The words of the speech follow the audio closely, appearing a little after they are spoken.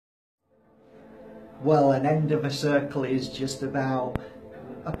Well, an end of a circle is just about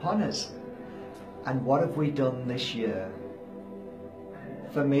upon us. And what have we done this year?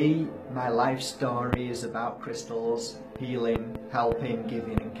 For me, my life story is about crystals, healing, helping,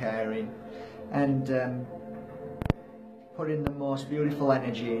 giving and caring, and putting the most beautiful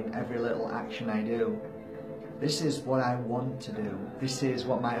energy in every little action I do. This is what I want to do. This is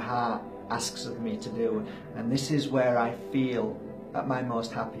what my heart asks of me to do. And this is where I feel at my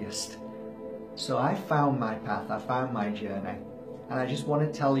most happiest. So I found my path, I found my journey, and I just want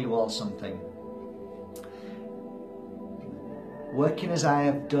to tell you all something. Working as I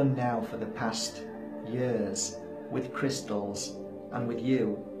have done now for the past years with crystals and with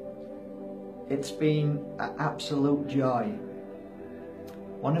you, it's been an absolute joy.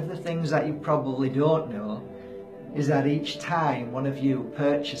 One of the things that you probably don't know is that each time one of you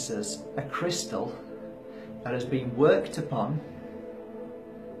purchases a crystal that has been worked upon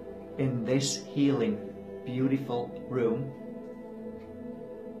in this healing, beautiful room,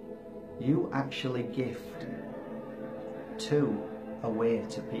 you actually gift two away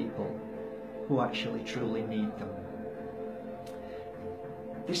to people who actually truly need them.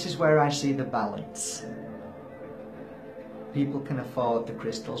 This is where I see the balance. People can afford the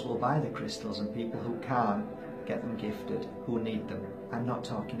crystals will buy the crystals, and people who can't get them gifted, who need them. I'm not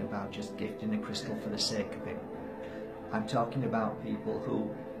talking about just gifting a crystal for the sake of it. I'm talking about people who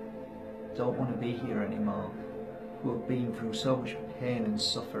don't want to be here anymore, who have been through so much pain and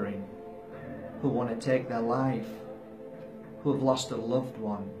suffering, who want to take their life, who have lost a loved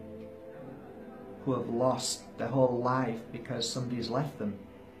one, who have lost their whole life because somebody's left them.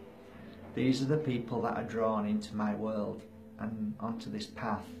 These are the people that are drawn into my world and onto this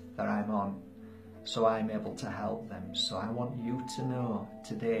path that I'm on, so I'm able to help them. So I want you to know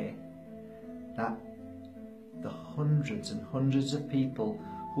today that the hundreds and hundreds of people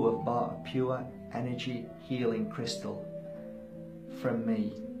who have bought a pure energy healing crystal from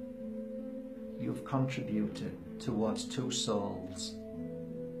me, you've contributed towards two souls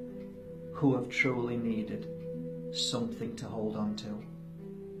who have truly needed something to hold on to.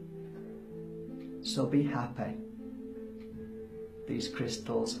 So be happy. These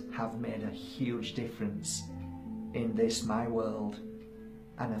crystals have made a huge difference in this, my world,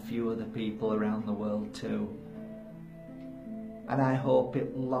 and a few other people around the world too. And I hope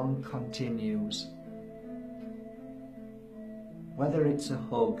it long continues. Whether it's a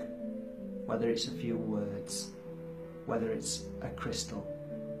hug, whether it's a few words, whether it's a crystal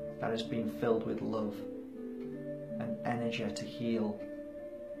that has been filled with love and energy to heal.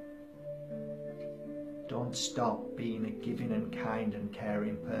 Don't stop being a giving and kind and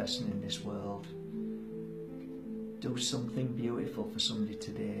caring person in this world. Do something beautiful for somebody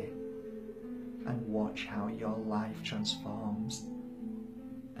today and watch how your life transforms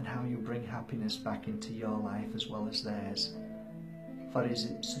and how you bring happiness back into your life as well as theirs. For it's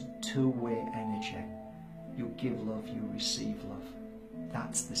a two-way energy. You give love, you receive love.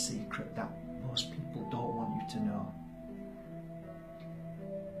 That's the secret that most people don't want you to know.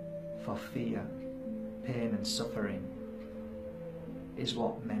 For fear, pain and suffering is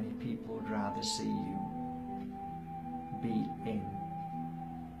what many people would rather see you be in.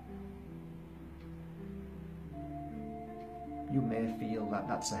 You may feel that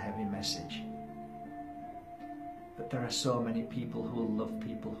that's a heavy message, but there are so many people who love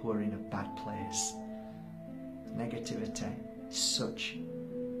people who are in a bad place. Negativity is such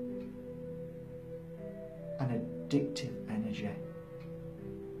an addictive energy.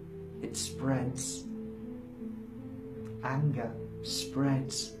 It spreads. Anger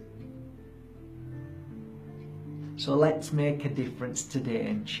spreads. So let's make a difference today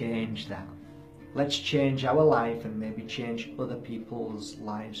and change that. Let's change our life and maybe change other people's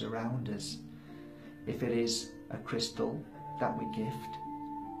lives around us. If it is a crystal that we gift,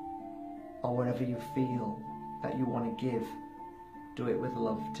 or whatever you feel that you want to give, do it with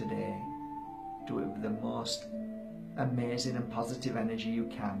love today. Do it with the most amazing and positive energy you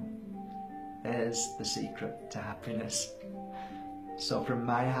can. There's the secret to happiness. So from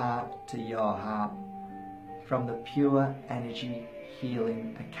my heart to your heart, from the Pure Energy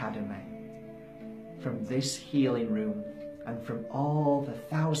Healing Academy, from this healing room, and from all the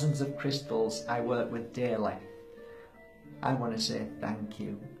thousands of crystals I work with daily, I want to say thank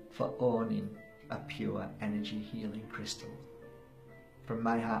you for owning a pure energy healing crystal. From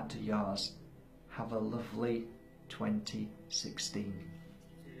my heart to yours, have a lovely 2016.